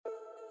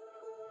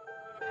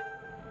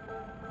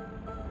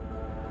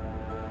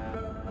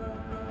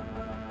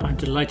I'm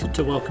delighted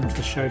to welcome to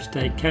the show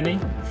today Kene.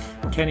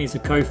 Kene is a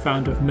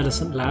co-founder of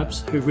Millicent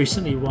Labs, who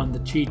recently won the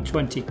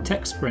G20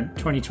 Tech Sprint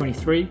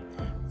 2023,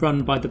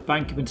 run by the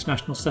Bank of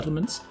International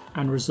Settlements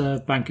and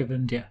Reserve Bank of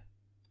India.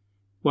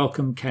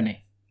 Welcome, Kene.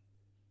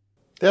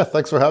 Yeah,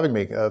 thanks for having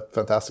me.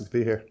 Fantastic to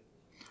be here.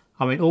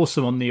 I mean,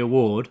 awesome on the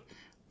award,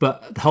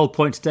 but the whole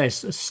point today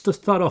is to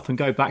start off and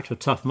go back to a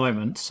tough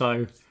moment.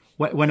 So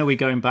when are we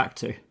going back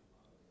to?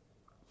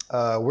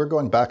 We're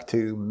going back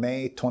to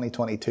May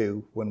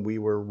 2022 when we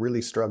were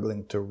really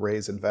struggling to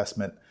raise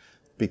investment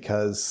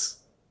because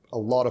a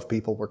lot of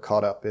people were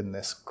caught up in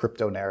this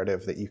crypto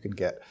narrative that you can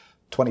get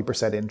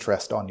 20%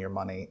 interest on your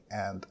money.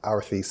 And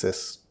our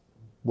thesis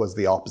was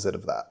the opposite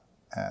of that.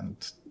 And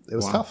it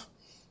was tough.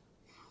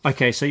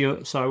 Okay, so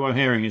what I'm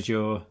hearing is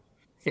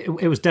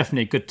it was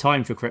definitely a good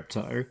time for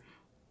crypto,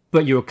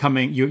 but you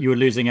were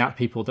losing out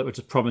people that were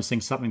just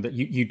promising something that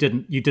you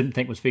didn't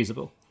think was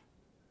feasible.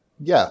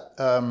 Yeah.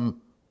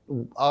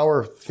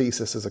 Our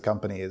thesis as a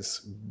company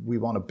is we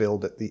want to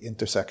build at the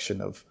intersection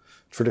of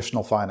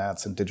traditional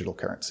finance and digital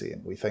currency.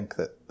 And we think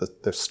that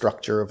the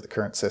structure of the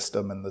current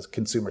system and the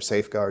consumer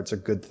safeguards are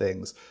good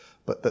things,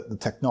 but that the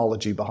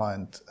technology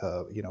behind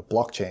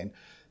blockchain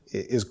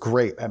is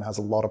great and has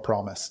a lot of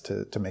promise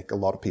to make a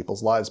lot of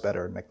people's lives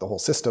better and make the whole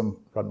system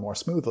run more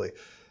smoothly.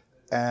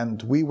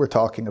 And we were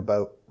talking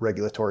about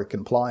regulatory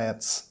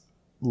compliance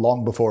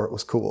long before it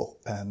was cool.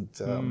 And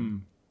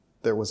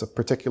there was a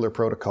particular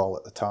protocol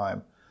at the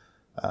time,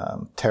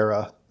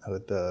 Terra,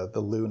 the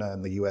Luna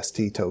and the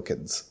UST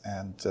tokens,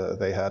 and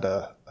they had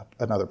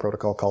another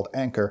protocol called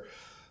Anchor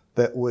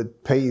that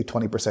would pay you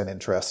 20%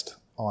 interest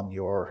on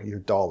your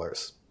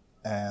dollars.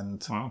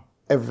 And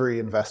every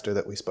investor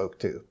that we spoke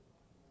to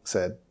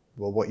said,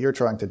 well, what you're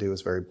trying to do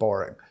is very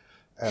boring.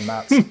 And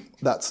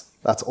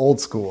that's old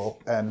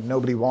school, and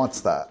nobody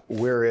wants that.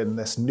 We're in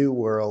this new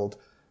world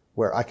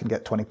where I can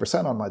get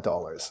 20% on my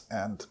dollars.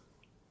 And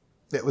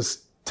it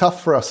was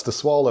tough for us to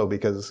swallow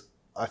because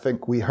I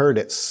think we heard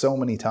it so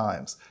many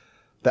times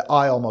that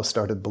I almost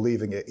started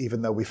believing it,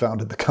 even though we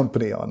founded the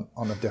company on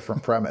a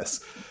different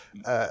premise.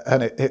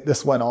 And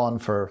this went on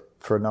for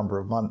a number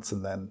of months.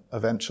 And then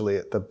eventually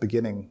at the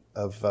beginning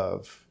of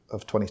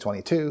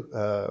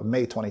 2022,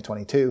 May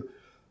 2022,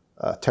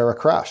 Terra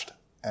crashed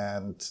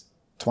and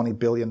 $20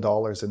 billion in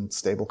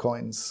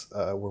stablecoins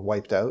were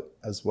wiped out,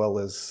 as well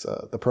as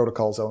the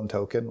protocol's own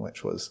token,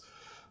 which was,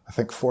 I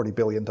think, $40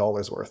 billion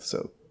worth.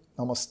 So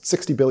almost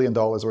 $60 billion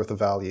worth of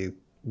value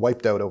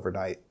wiped out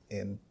overnight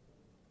in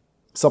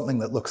something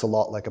that looks a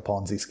lot like a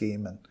Ponzi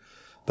scheme. And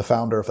the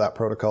founder of that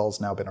protocol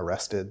has now been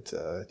arrested.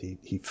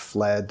 He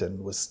fled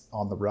and was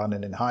on the run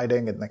and in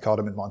hiding, and they caught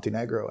him in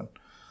Montenegro. And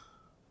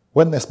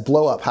when this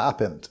blow up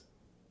happened,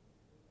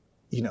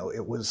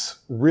 it was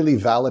really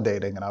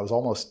validating, and I was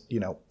almost,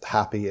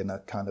 happy in a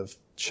kind of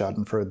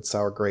Schadenfreude,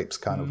 sour grapes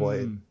kind of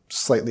way.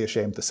 Slightly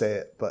ashamed to say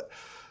it, but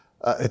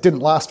it didn't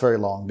last very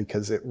long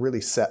because it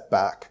really set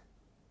back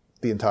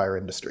the entire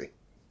industry.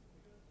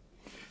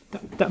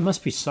 That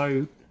must be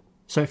so.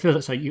 So it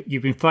feels like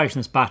you've been fighting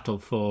this battle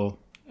for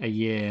a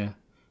year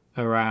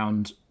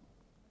around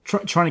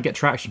trying to get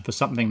traction for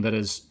something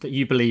that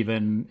you believe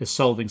in, is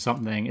solving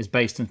something, is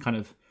based in kind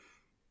of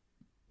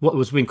what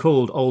was being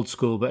called old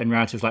school, but in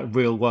reality was like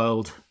real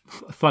world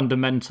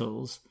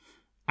fundamentals,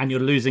 and you're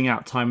losing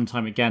out time and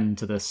time again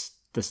to this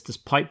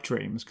pipe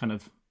dream, this kind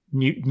of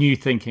new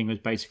thinking was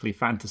basically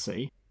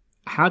fantasy.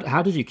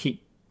 How did you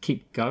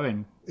keep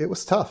going? It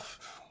was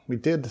tough. We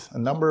did a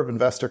number of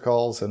investor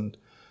calls and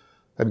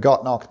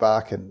got knocked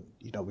back, and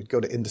we'd go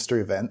to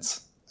industry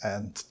events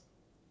and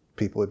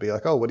people would be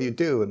like, oh, what do you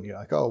do? And you're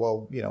like, oh,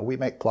 well, we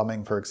make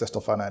plumbing for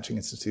existing financial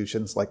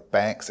institutions like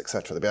banks,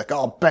 etc. They'd be like,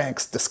 oh,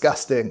 banks,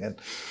 disgusting. And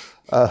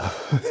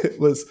it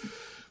was,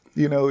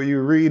 you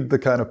read the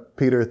kind of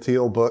Peter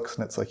Thiel books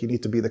and it's like you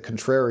need to be the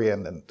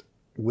contrarian. And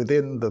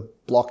within the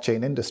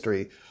blockchain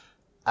industry,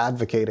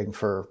 advocating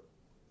for,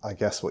 I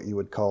guess, what you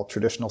would call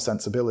traditional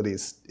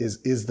sensibilities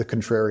is the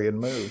contrarian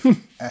move.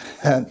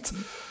 And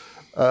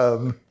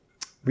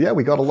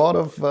we got a lot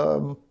of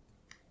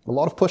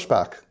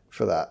pushback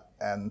for that.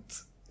 And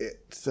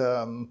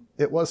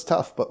it was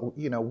tough, but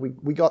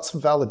we got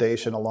some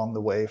validation along the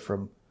way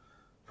from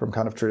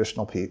kind of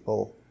traditional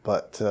people,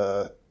 but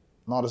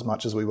not as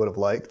much as we would have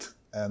liked.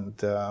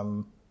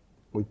 And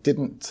we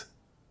didn't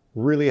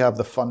really have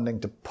the funding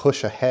to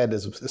push ahead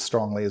as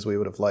strongly as we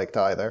would have liked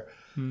either.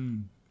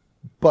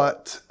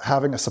 But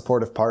having a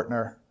supportive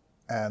partner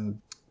and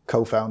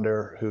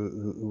co-founder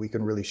who we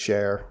can really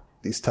share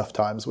these tough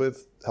times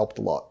with helped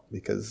a lot,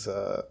 because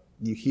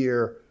you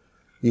hear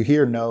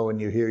no and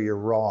you hear you're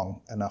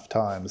wrong enough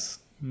times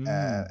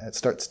and it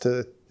starts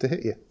to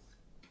hit you.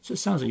 So it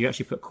sounds like you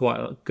actually put quite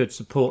a good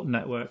support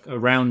network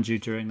around you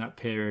during that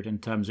period, in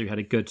terms of you had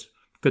a good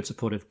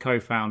supportive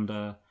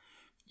co-founder.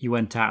 You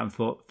went out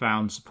and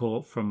found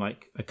support from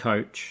like a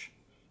coach.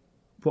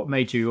 What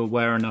made you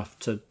aware enough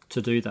to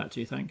do that,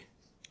 do you think?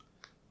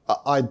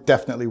 I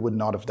definitely would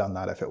not have done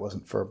that if it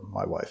wasn't for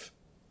my wife.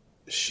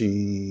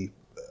 She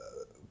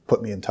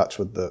put me in touch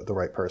with the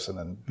right person,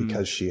 and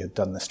because she had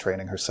done this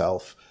training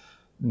herself,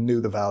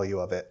 knew the value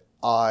of it.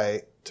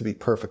 I, to be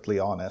perfectly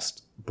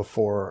honest,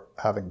 before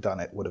having done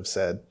it, would have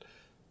said,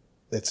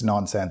 it's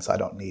nonsense, I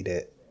don't need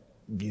it,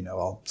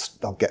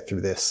 I'll get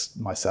through this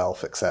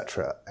myself,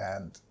 etc.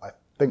 And I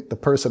think the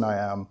person I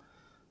am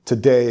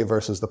today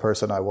versus the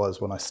person I was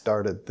when I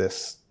started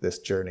this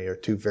journey are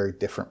two very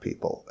different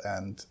people.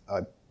 And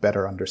I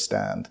better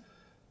understand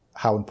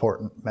how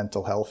important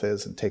mental health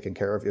is and taking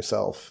care of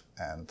yourself,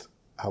 and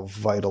how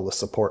vital the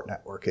support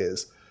network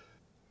is.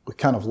 We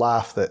kind of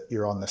laugh that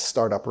you're on this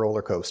startup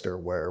roller coaster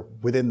where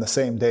within the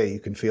same day you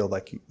can feel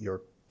like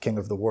you're king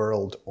of the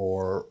world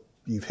or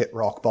you've hit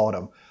rock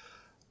bottom.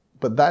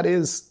 But that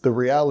is the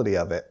reality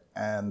of it.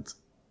 And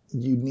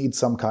you need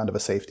some kind of a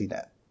safety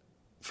net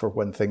for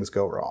when things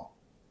go wrong.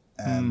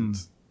 And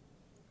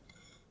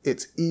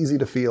it's easy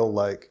to feel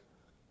like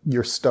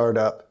your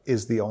startup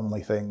is the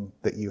only thing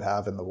that you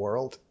have in the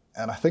world.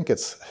 And I think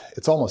it's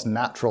almost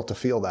natural to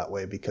feel that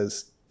way,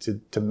 because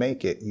to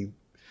make it,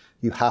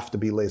 you have to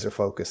be laser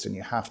focused, and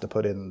you have to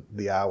put in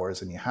the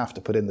hours, and you have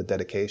to put in the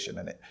dedication.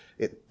 And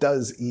it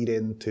does eat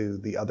into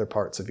the other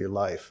parts of your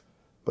life,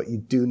 but you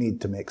do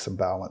need to make some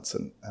balance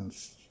and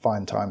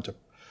find time to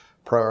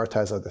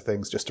prioritize other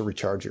things just to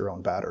recharge your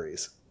own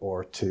batteries,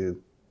 or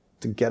to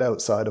get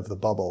outside of the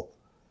bubble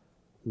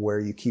where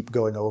you keep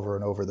going over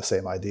and over the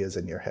same ideas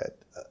in your head.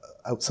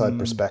 Outside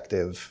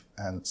perspective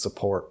and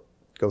support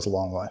goes a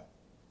long way.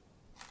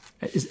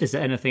 Is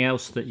there anything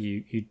else that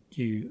you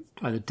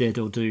either did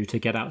or do to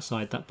get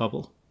outside that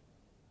bubble?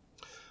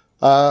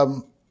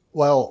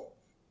 Well,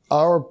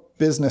 our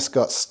business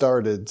got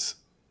started,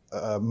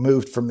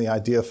 moved from the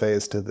idea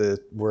phase to the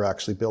we're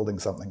actually building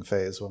something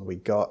phase when we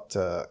got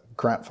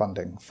grant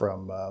funding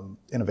from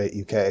Innovate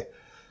UK.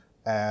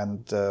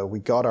 And we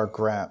got our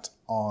grant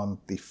on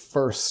the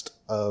 1st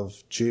of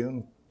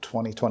June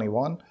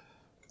 2021.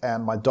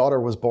 And my daughter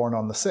was born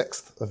on the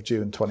 6th of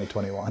June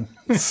 2021.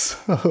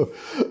 So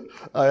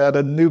I had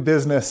a new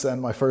business and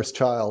my first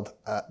child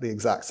at the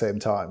exact same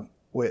time,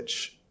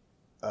 which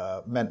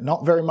meant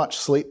not very much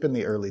sleep in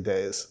the early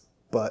days.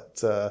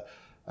 But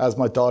as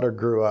my daughter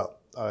grew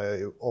up,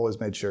 I always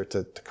made sure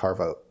to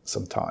carve out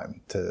some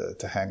time to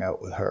hang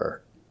out with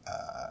her.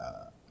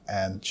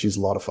 And she's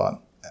a lot of fun.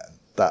 And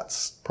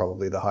that's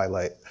probably the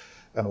highlight.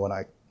 And when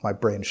my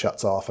brain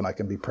shuts off and I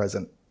can be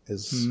present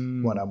is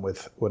when I'm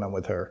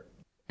with her.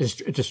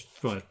 Just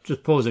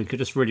pausing, it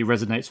just really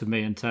resonates with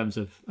me in terms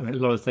of, a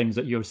lot of things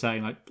that you were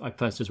saying, like I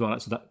personally as well, like,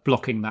 so that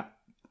blocking that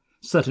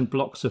certain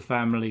blocks of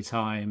family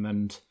time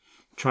and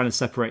trying to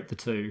separate the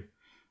two.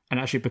 And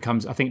actually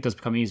I think it does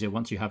become easier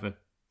once you have a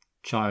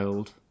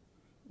child,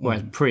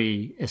 whereas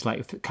it's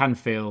like, it can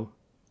feel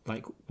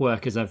like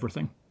work is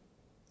everything.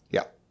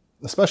 Yeah,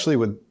 especially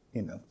with,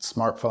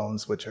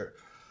 smartphones, which are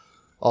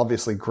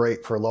obviously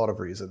great for a lot of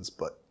reasons,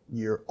 but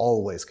you're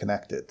always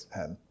connected,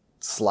 and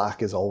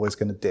Slack is always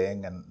going to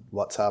ding, and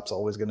WhatsApp's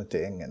always going to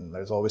ding, and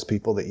there's always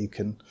people that you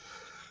can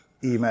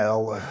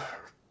email.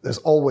 There's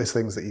always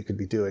things that you could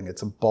be doing.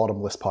 It's a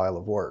bottomless pile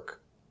of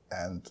work,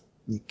 and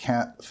you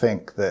can't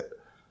think that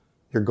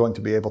you're going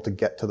to be able to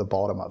get to the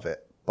bottom of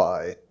it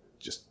by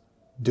just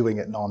doing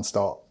it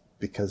nonstop,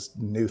 because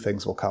new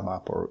things will come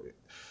up, or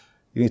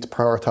you need to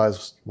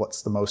prioritize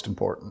what's the most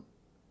important.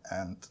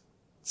 And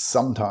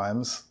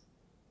sometimes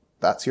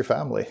that's your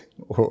family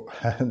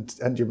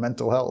and your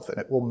mental health, and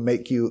it will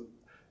make you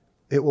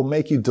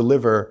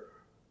deliver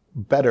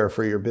better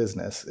for your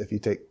business if you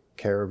take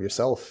care of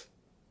yourself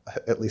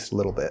at least a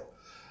little bit.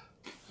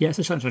 Yeah,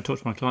 it's something I talk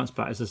to my clients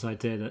about, is this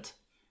idea that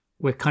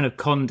we're kind of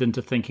conned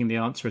into thinking the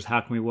answer is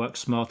how can we work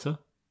smarter,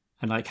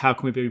 and like how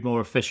can we be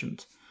more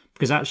efficient?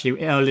 Because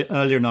actually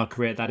earlier in our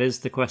career, that is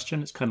the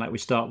question. It's kind of like we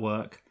start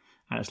work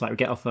and it's like we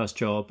get our first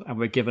job and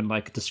we're given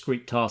like a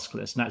discrete task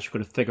list, and actually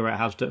we've got to figure out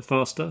how to do it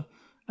faster.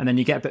 And then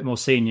you get a bit more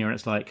senior and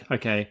it's like,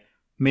 okay,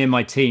 me and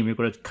my team, we've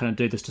got to kind of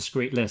do this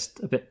discrete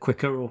list a bit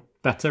quicker or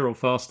better or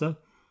faster.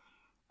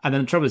 And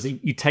then the trouble is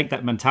you take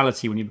that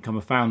mentality when you become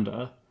a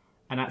founder,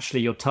 and actually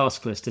your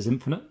task list is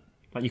infinite.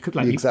 Like you could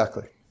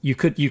exactly. You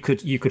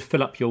could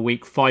fill up your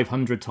week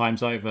 500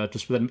 times over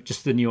just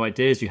the new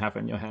ideas you have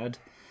in your head.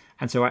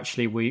 And so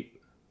actually we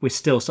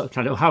still sort of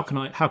trying to, how can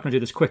I do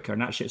this quicker?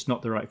 And actually it's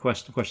not the right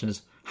question. The question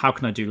is, how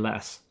can I do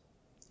less?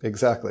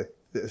 Exactly.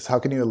 It's how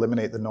can you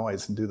eliminate the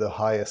noise and do the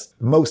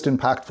most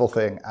impactful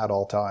thing at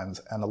all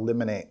times, and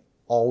eliminate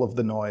all of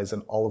the noise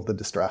and all of the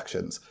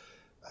distractions.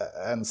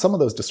 And some of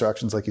those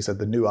distractions, like you said,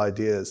 the new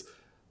ideas,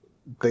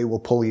 they will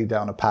pull you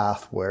down a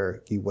path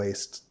where you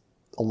waste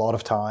a lot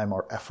of time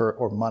or effort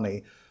or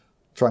money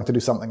trying to do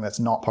something that's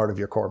not part of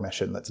your core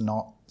mission, that's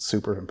not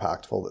super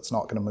impactful, that's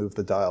not going to move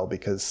the dial,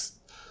 because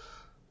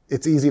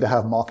it's easy to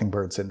have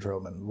mockingbird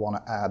syndrome and want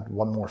to add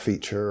one more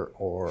feature,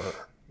 or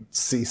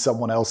see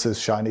someone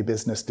else's shiny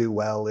business do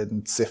well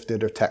in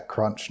Sifted or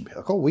TechCrunch and be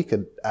like, oh, we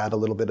could add a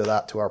little bit of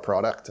that to our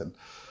product. And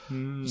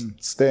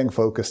just staying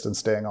focused and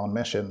staying on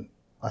mission.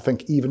 I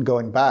think even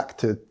going back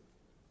to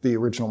the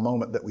original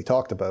moment that we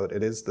talked about,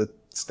 it is the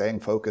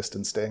staying focused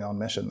and staying on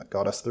mission that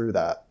got us through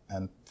that,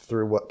 and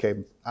through what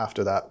came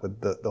after that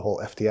with the whole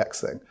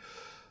FTX thing.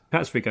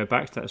 Perhaps we go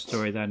back to that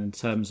story then in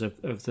terms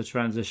of the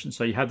transition.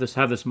 So you have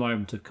this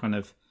moment of kind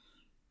of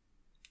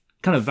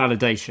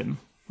validation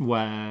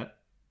where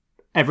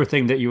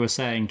everything that you were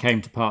saying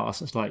came to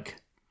pass. It's like,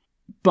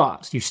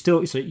 but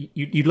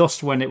you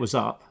lost when it was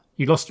up.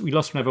 You lost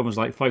when everyone was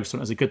like focused on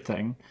it as a good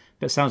thing.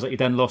 But it sounds like you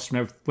then lost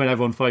when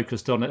everyone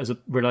focused on it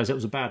realized it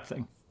was a bad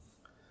thing.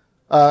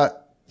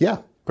 Yeah,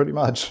 pretty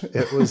much.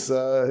 It was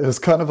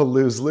kind of a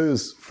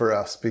lose-lose for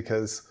us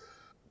because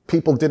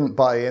people didn't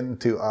buy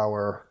into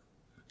our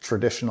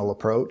traditional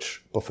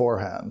approach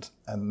beforehand,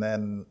 and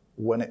then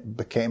when it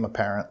became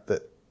apparent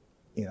that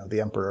the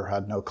emperor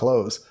had no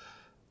clothes,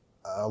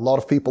 a lot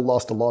of people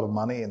lost a lot of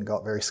money and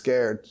got very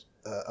scared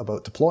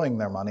about deploying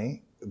their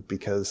money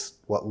because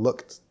what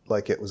looked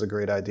like it was a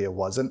great idea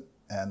wasn't,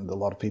 and a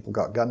lot of people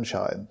got gun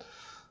shy, and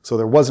so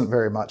there wasn't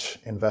very much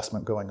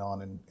investment going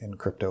on in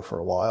crypto for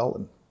a while,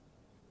 and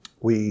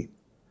we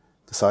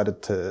decided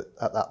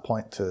at that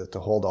point to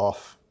hold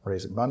off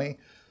raising money.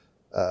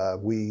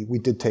 We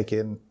did take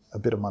in a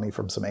bit of money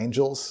from some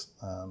angels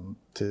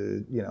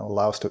to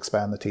allow us to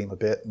expand the team a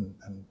bit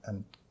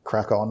and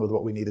crack on with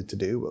what we needed to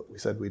do. But we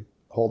said we'd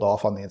hold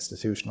off on the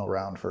institutional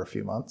round for a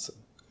few months.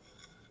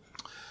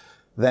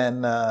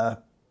 Then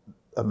a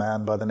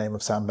man by the name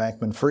of Sam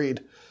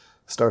Bankman-Fried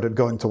started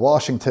going to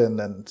Washington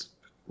and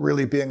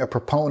really being a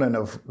proponent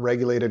of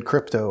regulated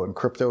crypto and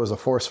crypto as a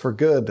force for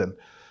good. And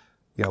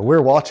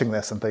we're watching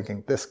this and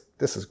thinking, this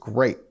is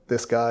great.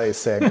 This guy is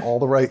saying all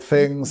the right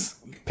things.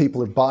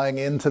 People are buying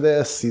into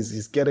this.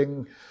 He's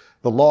getting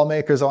the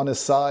lawmakers on his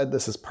side.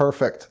 This is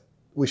perfect.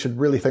 We should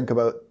really think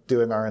about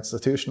doing our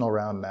institutional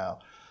round now.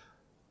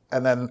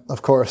 And then,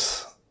 of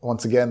course,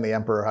 once again, the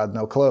emperor had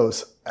no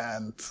clothes.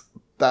 And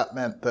that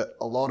meant that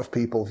a lot of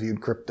people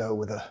viewed crypto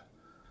with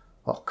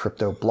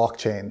crypto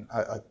blockchain.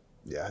 I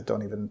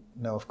don't even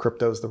know if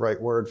crypto is the right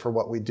word for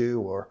what we do,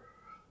 or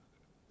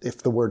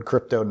if the word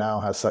crypto now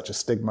has such a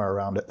stigma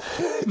around it,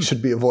 it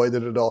should be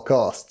avoided at all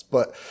costs.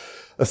 But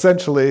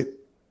essentially,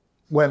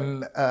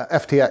 when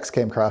FTX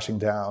came crashing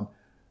down,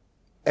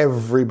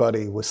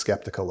 everybody was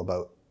skeptical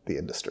about the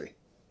industry.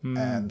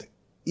 And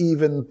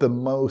even the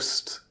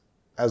most,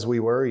 as we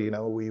were,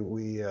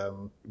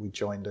 we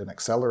joined an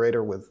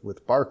accelerator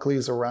with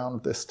Barclays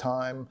around this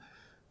time.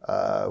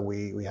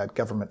 We had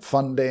government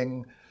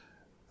funding.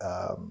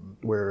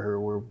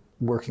 We're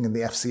working in the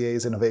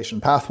FCA's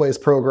Innovation Pathways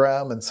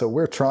program. And so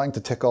we're trying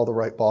to tick all the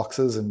right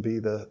boxes and be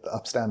the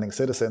upstanding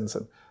citizens.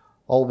 And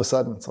all of a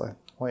sudden it's like,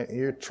 wait,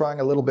 you're trying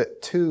a little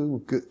bit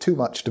too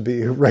much to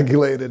be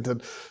regulated.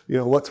 And,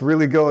 what's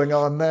really going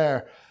on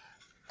there?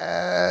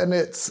 And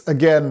it's,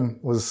 again,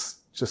 was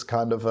just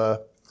kind of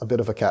a bit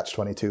of a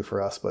catch-22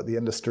 for us. But the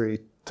industry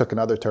took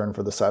another turn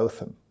for the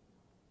south. And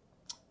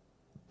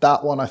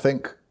that one, I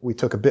think we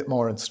took a bit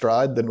more in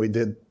stride than we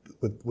did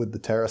with the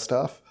Terra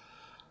stuff.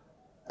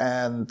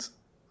 And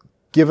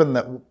given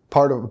that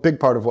a big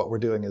part of what we're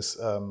doing is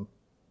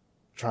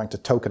trying to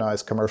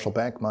tokenize commercial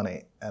bank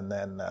money, and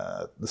then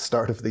the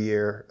start of the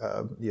year,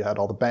 you had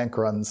all the bank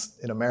runs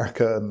in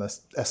America and the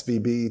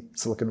SVB,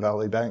 Silicon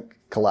Valley Bank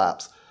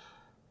collapse.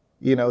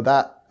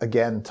 That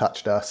again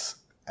touched us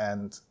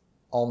and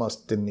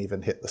almost didn't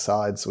even hit the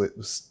side. So it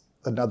was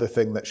another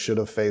thing that should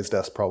have phased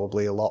us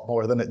probably a lot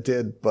more than it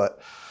did. But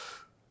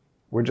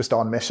we're just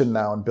on mission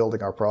now and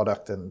building our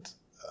product. And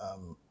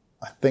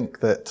I think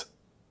that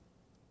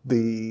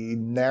the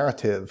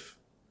narrative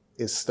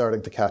is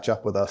starting to catch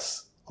up with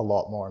us a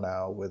lot more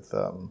now with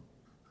a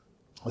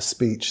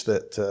speech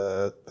that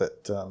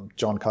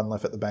John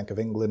Cunliffe at the Bank of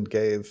England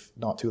gave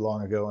not too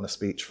long ago, and a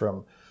speech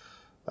from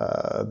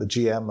the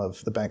GM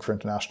of the Bank for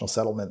International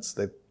Settlements.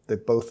 They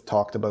both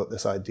talked about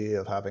this idea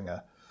of having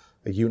a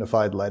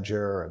unified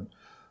ledger,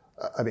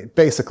 and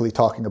basically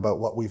talking about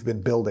what we've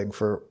been building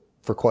for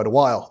quite a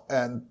while.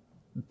 And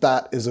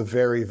that is a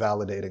very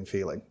validating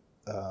feeling,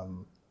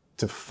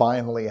 to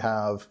finally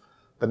have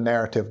the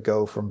narrative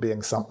go from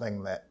being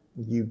something that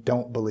you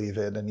don't believe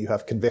in and you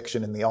have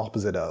conviction in the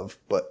opposite of,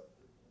 but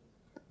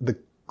the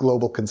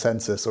global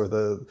consensus or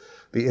the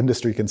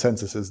industry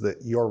consensus is that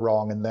you're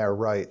wrong and they're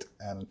right.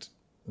 And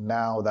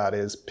now that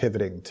is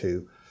pivoting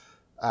to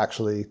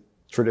actually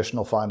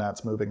traditional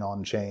finance moving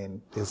on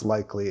chain is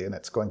likely, and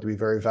it's going to be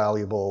very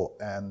valuable.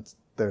 And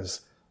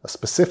there's a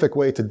specific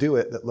way to do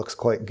it that looks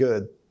quite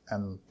good.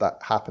 And that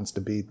happens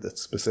to be the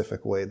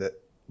specific way that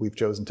we've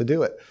chosen to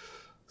do it.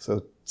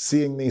 So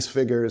seeing these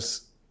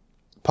figures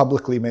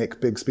publicly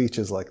make big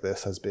speeches like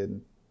this has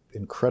been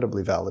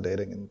incredibly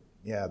validating, and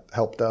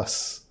helped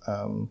us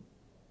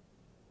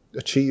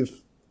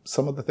achieve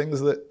some of the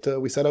things that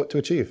we set out to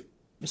achieve.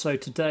 So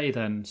today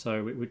then,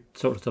 we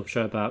talked to the top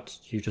show about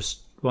you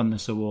just won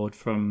this award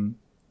from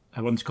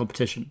won this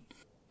competition.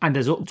 And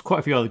there's quite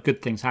a few other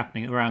good things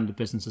happening around the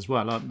business as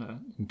well, aren't there?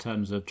 In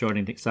terms of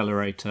joining the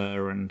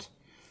accelerator, and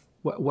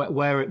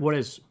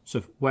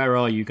where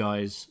are you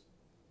guys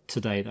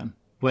today then?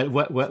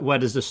 Where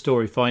does the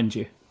story find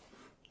you?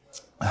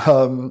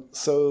 One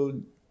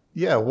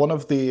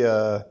of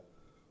the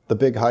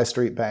big high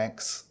street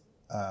banks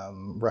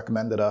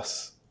recommended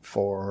us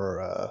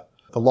for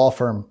the law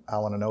firm,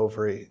 Allen and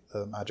Overy,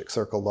 the Magic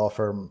Circle law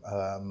firm,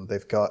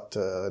 they've got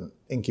an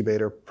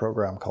incubator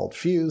program called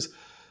Fuse,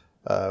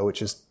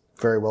 which is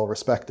very well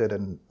respected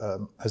and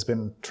has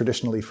been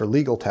traditionally for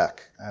legal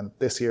tech. And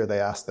this year they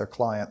asked their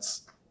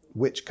clients,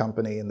 which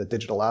company in the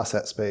digital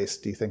asset space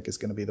do you think is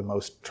going to be the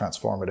most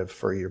transformative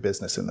for your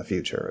business in the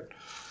future? And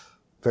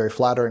very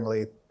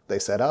flatteringly, they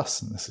said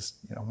us, and this is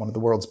one of the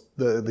world's,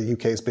 the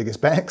UK's biggest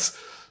banks.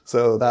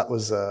 So that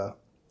was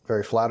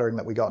very flattering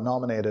that we got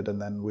nominated,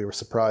 and then we were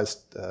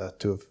surprised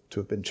to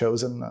have been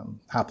chosen,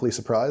 happily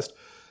surprised.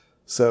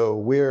 So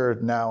we're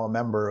now a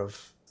member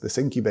of this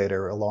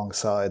incubator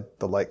alongside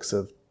the likes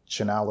of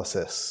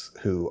Chainalysis,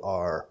 who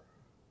are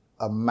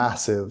a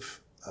massive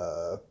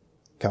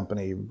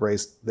company,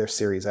 raised their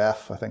Series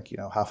F, I think,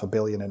 $500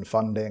 million in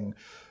funding,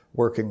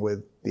 working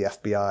with the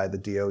FBI, the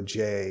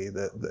DOJ,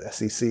 the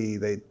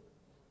SEC.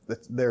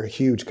 They're a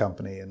huge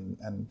company,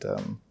 and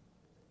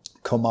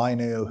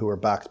Komainu, who are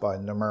backed by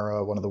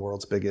Nomura, one of the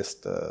world's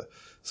biggest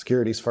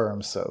securities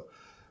firms. So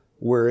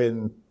we're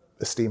in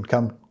esteemed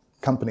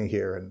company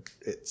here, and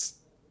it's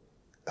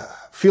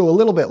feel a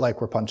little bit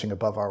like we're punching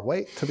above our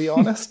weight, to be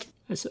honest.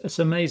 It's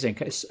amazing.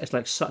 It's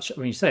like such.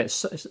 When you say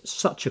it's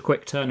such a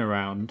quick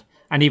turnaround,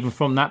 and even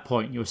from that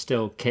point, you're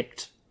still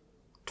kicked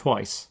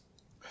twice.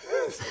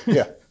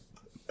 Yeah.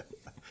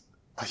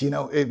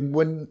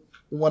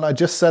 When I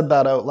just said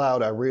that out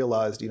loud, I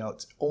realized,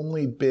 it's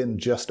only been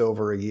just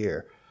over a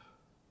year,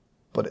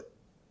 but it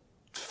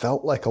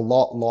felt like a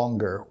lot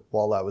longer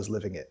while I was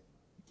living it.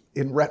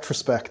 In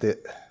retrospect,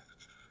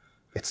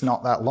 it's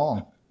not that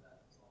long,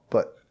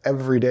 but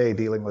every day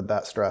dealing with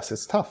that stress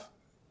is tough.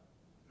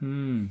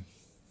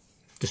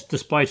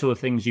 Despite all the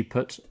things you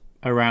put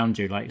around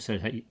you, like you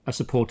said, a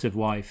supportive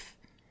wife,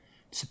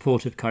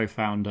 supportive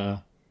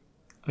co-founder,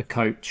 a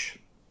coach.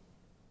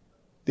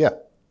 Yeah,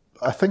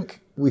 I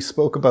think we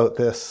spoke about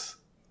this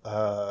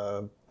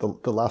the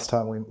last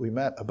time we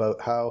met,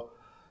 about how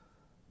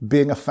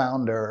being a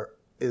founder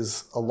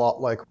is a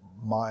lot like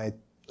my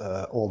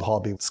old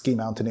hobby, ski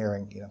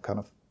mountaineering, kind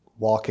of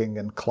walking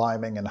and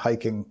climbing and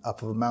hiking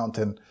up a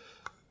mountain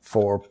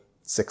for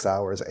 6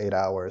 hours, 8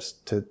 hours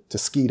to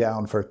ski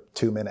down for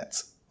 2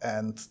 minutes.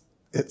 And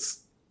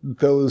it's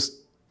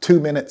those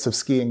 2 minutes of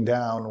skiing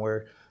down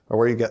where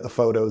you get the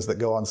photos that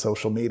go on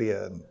social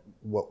media and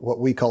what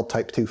we call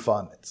type 2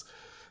 fun. It's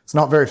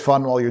not very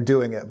fun while you're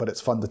doing it, but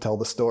it's fun to tell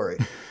the story.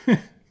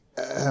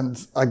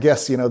 And I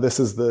guess, this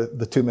is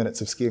the 2 minutes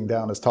of skiing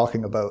down is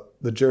talking about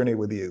the journey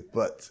with you,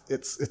 but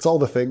it's all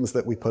the things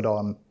that we put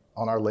on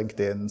our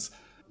LinkedIns,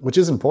 which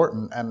is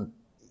important and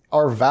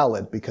are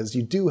valid because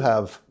you do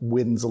have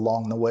wins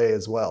along the way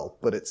as well.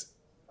 But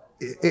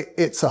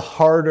it's a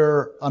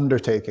harder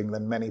undertaking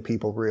than many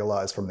people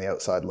realize from the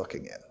outside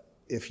looking in.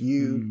 If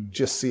you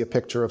just see a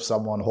picture of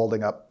someone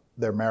holding up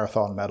their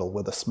marathon medal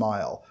with a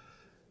smile,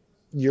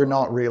 you're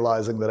not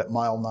realizing that at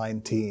mile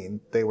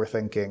 19, they were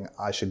thinking,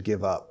 I should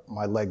give up.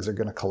 My legs are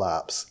going to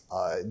collapse.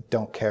 I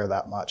don't care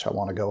that much. I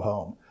want to go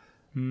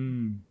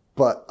home.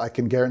 But I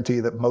can guarantee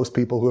that most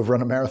people who have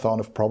run a marathon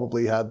have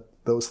probably had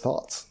those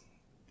thoughts.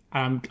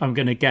 I'm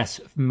going to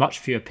guess much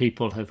fewer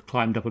people have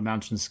climbed up a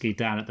mountain and skied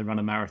down it than run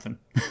a marathon.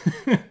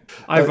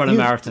 I've run a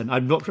marathon.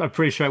 I'm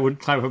pretty sure I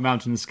wouldn't climb up a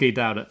mountain and ski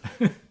down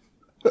it.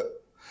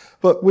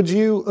 But would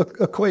you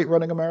equate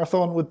running a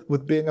marathon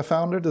with being a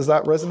founder? Does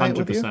that resonate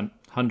with you?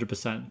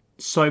 100%.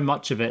 So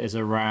much of it is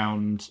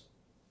around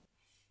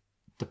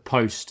the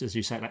post, as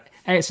you say. Like,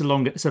 it's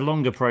a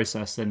longer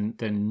process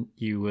than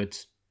you would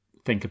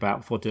think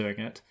about before doing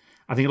it.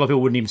 I think a lot of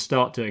people wouldn't even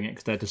start doing it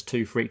because they're just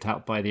too freaked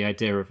out by the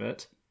idea of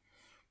it.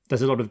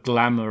 There's a lot of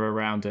glamour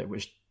around it,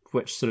 which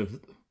sort of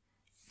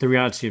the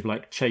reality of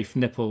like chafed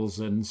nipples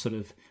and sort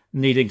of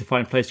needing to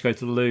find a place to go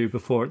to the loo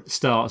before it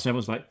starts, and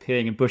everyone's like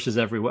peeing in bushes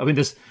everywhere. I mean,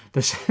 there's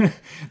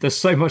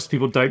so much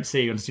people don't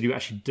see until you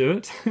actually do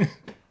it.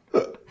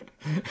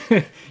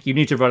 You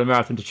need to run a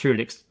marathon to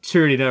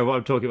truly know what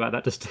I'm talking about.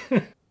 That just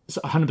it's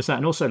 100%.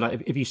 And also,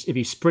 like if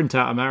you sprint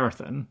out a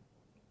marathon,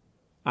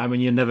 I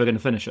mean, you're never going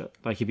to finish it.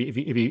 Like if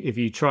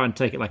you try and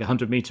take it like a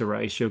 100-meter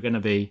race, you're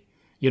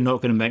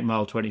not going to make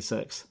mile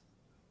 26.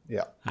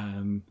 Yeah.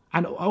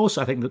 And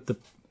also, I think that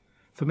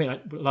for me,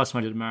 like, last time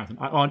I did a marathon,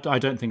 I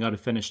don't think I'd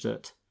have finished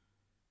it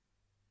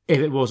if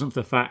it wasn't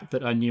for the fact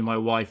that I knew my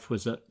wife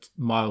was at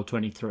mile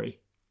 23,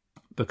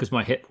 because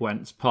my hip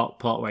went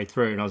part way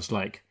through, and I was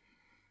like,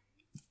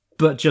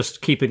 but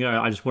just keeping her,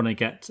 I just want to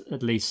get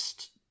at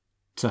least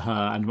to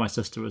her, and my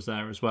sister was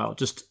there as well.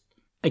 Just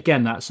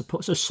again, that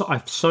support.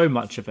 So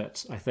much of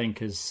it, I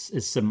think, is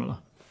similar.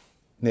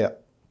 Yeah,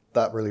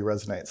 that really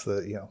resonates.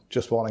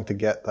 Just wanting to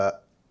get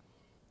that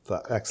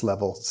X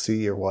level,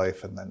 see your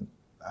wife, and then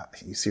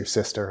you see your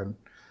sister, and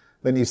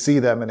then you see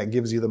them, and it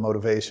gives you the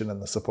motivation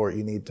and the support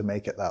you need to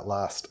make it that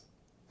last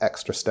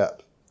extra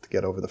step to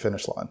get over the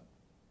finish line.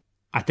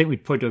 I think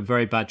we'd probably do a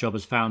very bad job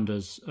as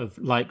founders of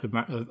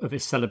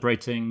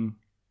celebrating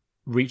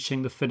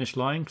reaching the finish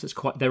line, because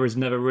there is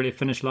never really a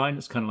finish line.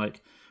 It's kind of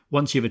like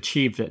once you've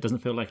achieved it, it doesn't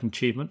feel like an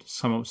achievement.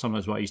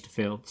 Sometimes what I used to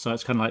feel. So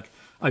it's kind of like,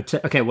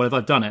 okay, well, if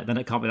I've done it, then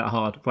it can't be that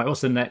hard. Right,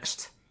 what's the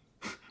next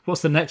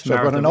what's the next Should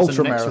I run marathon? an What's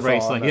the ultra next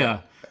race? marathon? Like,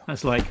 yeah,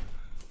 that's like,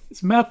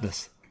 it's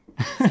madness.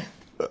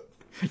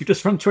 You've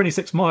just run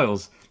 26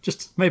 miles.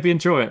 Just maybe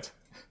enjoy it.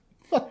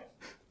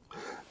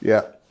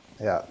 Yeah.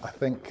 I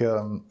think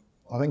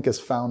as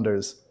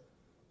founders,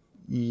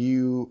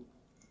 you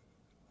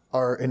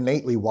are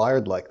innately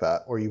wired like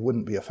that, or you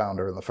wouldn't be a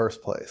founder in the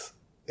first place.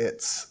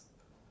 It's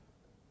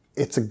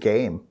a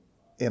game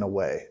in a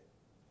way,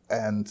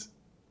 and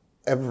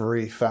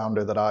every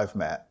founder that I've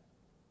met,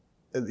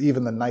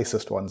 even the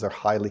nicest ones, are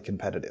highly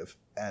competitive,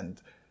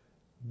 and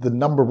the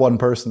number one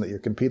person that you're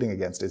competing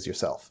against is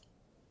yourself.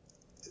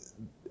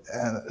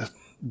 And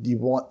you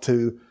want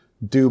to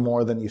do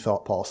more than you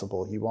thought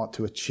possible. You want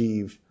to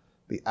achieve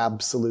the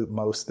absolute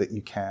most that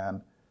you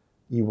can.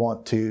 You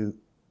want to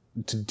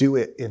do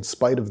it in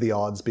spite of the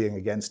odds being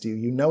against you.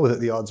 You know that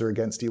the odds are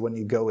against you when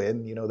you go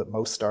in. You know that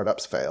most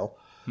startups fail.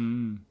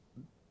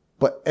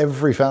 But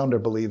every founder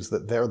believes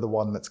that they're the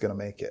one that's going to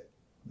make it,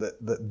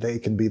 that they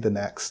can be the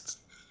next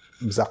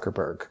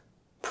Zuckerberg,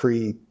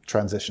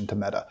 pre-transition to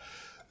Meta.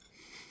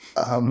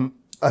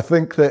 I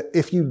think that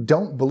if you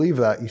don't believe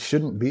that, you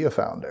shouldn't be a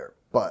founder,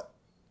 but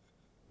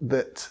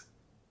that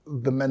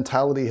the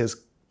mentality has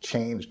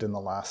changed in the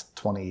last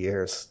 20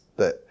 years,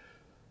 that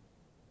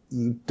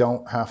you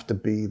don't have to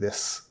be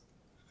this,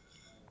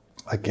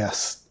 I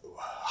guess,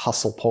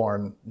 hustle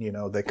porn,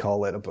 they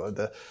call it,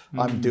 about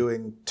I'm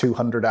doing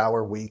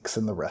 200-hour weeks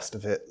and the rest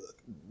of it.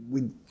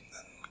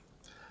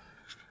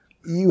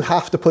 You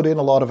have to put in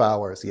a lot of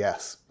hours,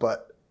 yes,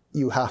 but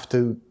you have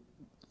to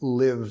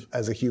live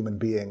as a human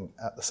being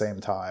at the same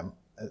time.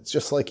 It's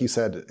just like you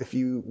said, if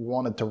you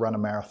wanted to run a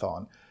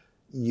marathon,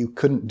 you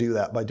couldn't do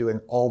that by doing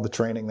all the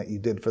training that you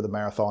did for the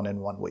marathon in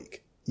 1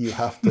 week. You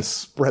have to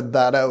spread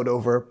that out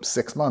over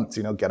 6 months,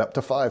 get up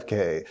to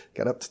 5K,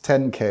 get up to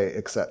 10K,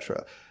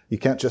 etc. You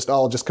can't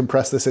I'll just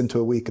compress this into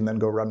a week and then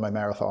go run my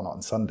marathon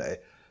on Sunday.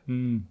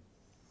 You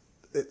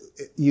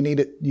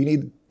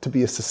need to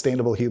be a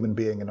sustainable human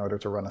being in order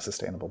to run a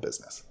sustainable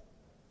business.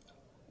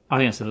 I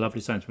think that's a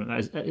lovely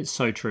sentiment. It's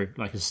so true.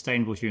 Like a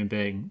sustainable human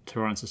being to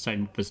run a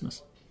sustainable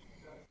business.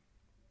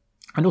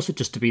 And also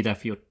just to be there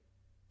for your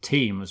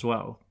team as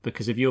well.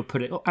 Because if you're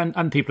putting,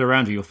 and people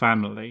around you, your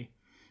family,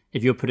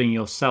 if you're putting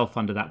yourself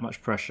under that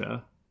much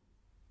pressure,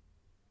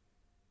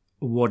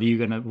 what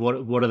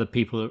are the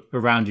people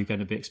around you going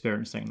to be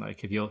experiencing?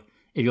 Like if your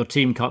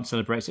team can't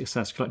celebrate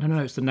success, you're like,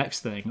 no, it's the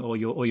next thing, or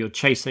you're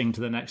chasing to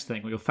the next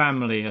thing, or your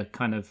family are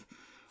kind of,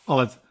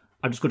 I've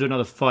just got to do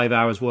another 5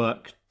 hours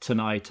work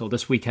tonight or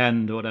this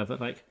weekend or whatever.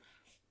 Like,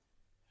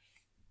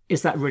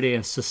 is that really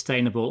a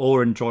sustainable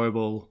or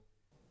enjoyable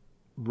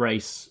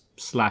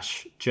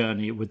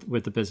race/journey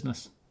with the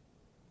business?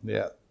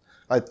 Yeah.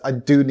 I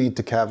do need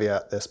to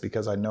caveat this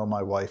because I know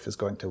my wife is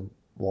going to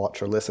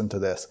watch or listen to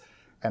this.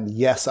 And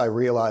yes, I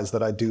realize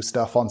that I do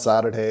stuff on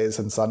Saturdays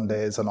and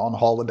Sundays and on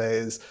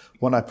holidays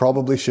when I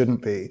probably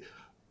shouldn't be.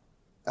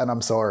 And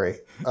I'm sorry.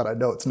 And I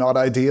know it's not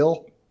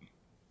ideal.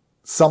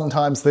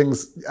 Sometimes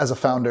things, as a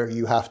founder,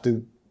 you have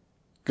to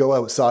go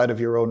outside of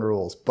your own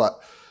rules.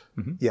 But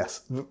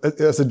yes,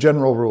 as a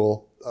general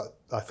rule,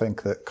 I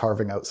think that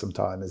carving out some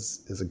time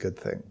is a good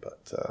thing.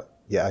 But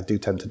yeah, I do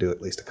tend to do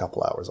at least a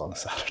couple hours on a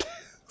Saturday,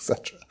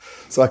 etc.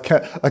 So I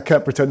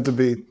can't pretend to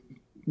be,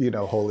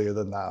 holier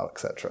than thou,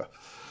 etc.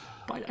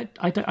 But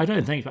I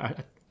don't think.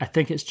 I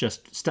think it's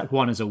just step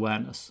one is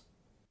awareness.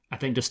 I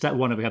think just step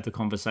one, we have the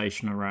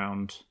conversation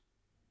around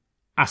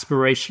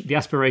aspiration. The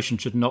aspiration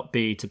should not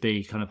be to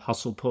be kind of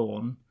hustle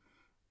porn.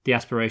 The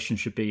aspiration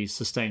should be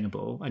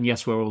sustainable. And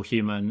yes, we're all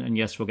human. And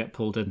yes, we'll get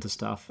pulled into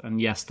stuff.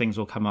 And yes, things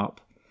will come up.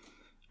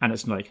 And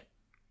it's like,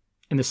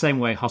 in the same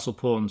way, hustle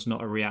porn's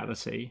not a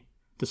reality.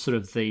 The sort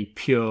of the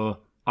pure,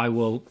 I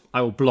will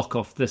block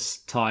off this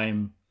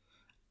time,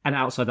 and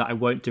outside that I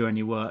won't do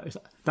any work.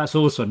 That's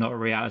also not a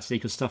reality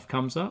because stuff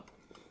comes up.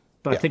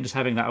 But I think just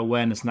having that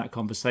awareness and that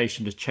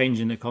conversation, just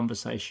changing the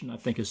conversation, I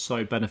think is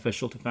so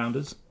beneficial to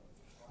founders.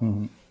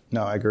 Mm-hmm.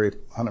 No, I agree,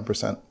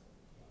 100%.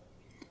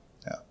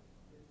 Yeah.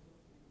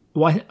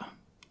 Why?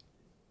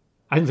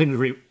 I didn't think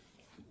really.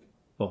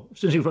 Well,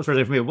 what's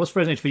resonating for me? What's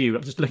resonating for you?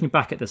 Just looking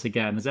back at this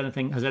again, has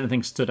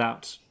anything stood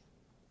out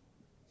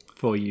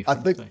for you? I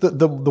think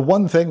the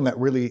one thing that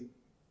really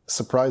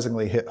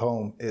surprisingly hit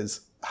home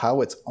is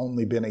how it's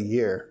only been a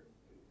year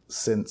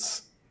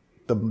since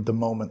the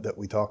moment that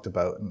we talked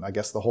about. And I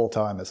guess the whole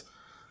time has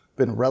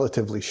been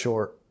relatively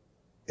short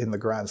in the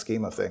grand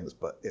scheme of things,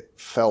 but it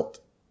felt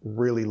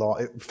really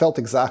long. It felt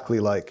exactly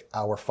like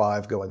hour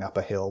 5 going up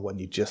a hill when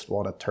you just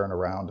want to turn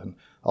around and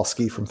I'll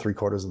ski from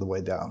 3/4 of the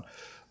way down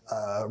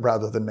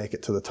rather than make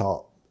it to the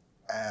top.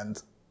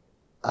 And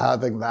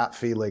having that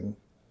feeling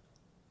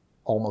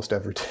almost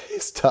every day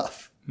is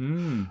tough.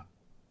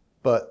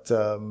 But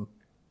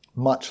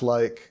much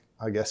like,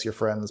 I guess, your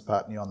friends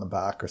patting you on the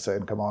back or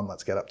saying, come on,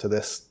 let's get up to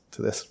this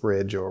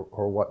ridge or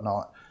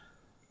whatnot,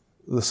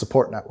 the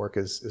support network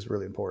is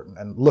really important.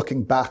 And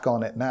looking back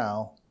on it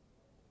now,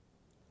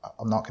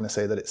 I'm not going to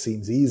say that it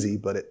seems easy,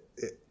 but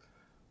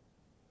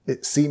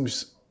it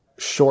seems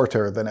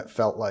shorter than it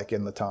felt like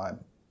in the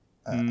time,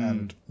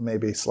 and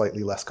maybe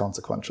slightly less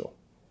consequential.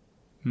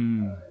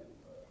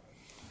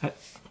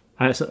 It's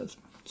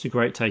a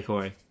great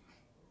takeaway.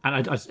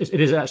 And it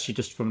is actually,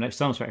 just from an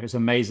external perspective, it's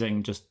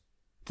amazing just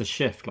the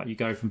shift. Like, you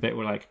go from a bit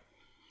where like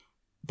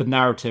the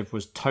narrative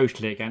was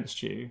totally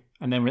against you,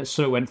 and then when it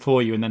sort of went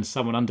for you, and then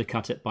someone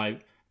undercut it by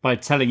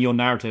telling your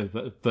narrative,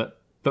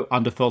 but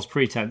under false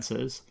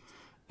pretenses,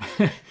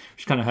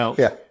 which kind of helped.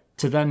 Yeah.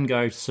 To then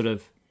go to sort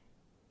of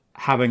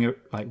having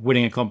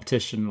winning a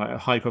competition, like a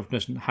high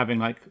competition, having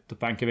like the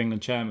Bank of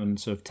England chairman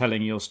sort of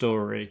telling your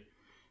story,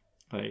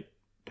 like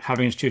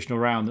having an institutional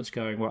round that's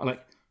going well,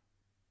 like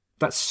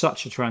that's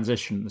such a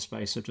transition in the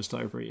space of just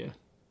over a year.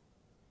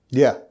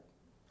 Yeah.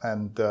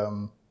 And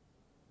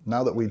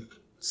now that we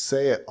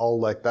say it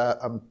all like that,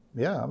 I'm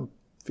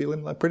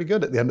feeling like pretty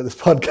good at the end of this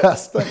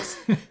podcast. Thanks.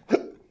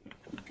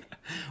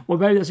 Well,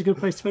 maybe that's a good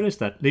place to finish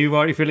then. You're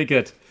already feeling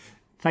good.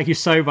 Thank you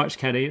so much,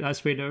 Kenny.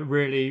 That's been a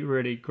really,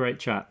 really great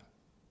chat.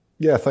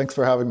 Yeah, thanks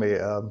for having me.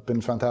 Been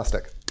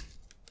fantastic.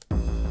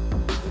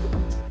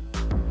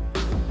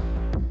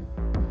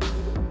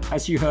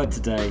 As you heard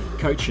today,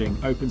 coaching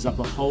opens up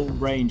a whole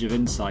range of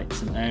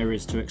insights and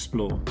areas to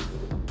explore.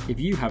 If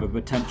you have a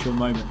potential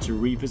moment to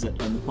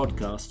revisit on the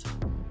podcast,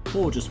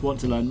 or just want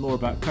to learn more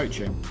about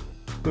coaching,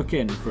 book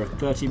in for a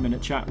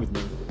 30-minute chat with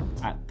me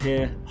at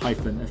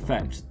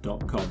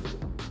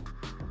peer-effect.com.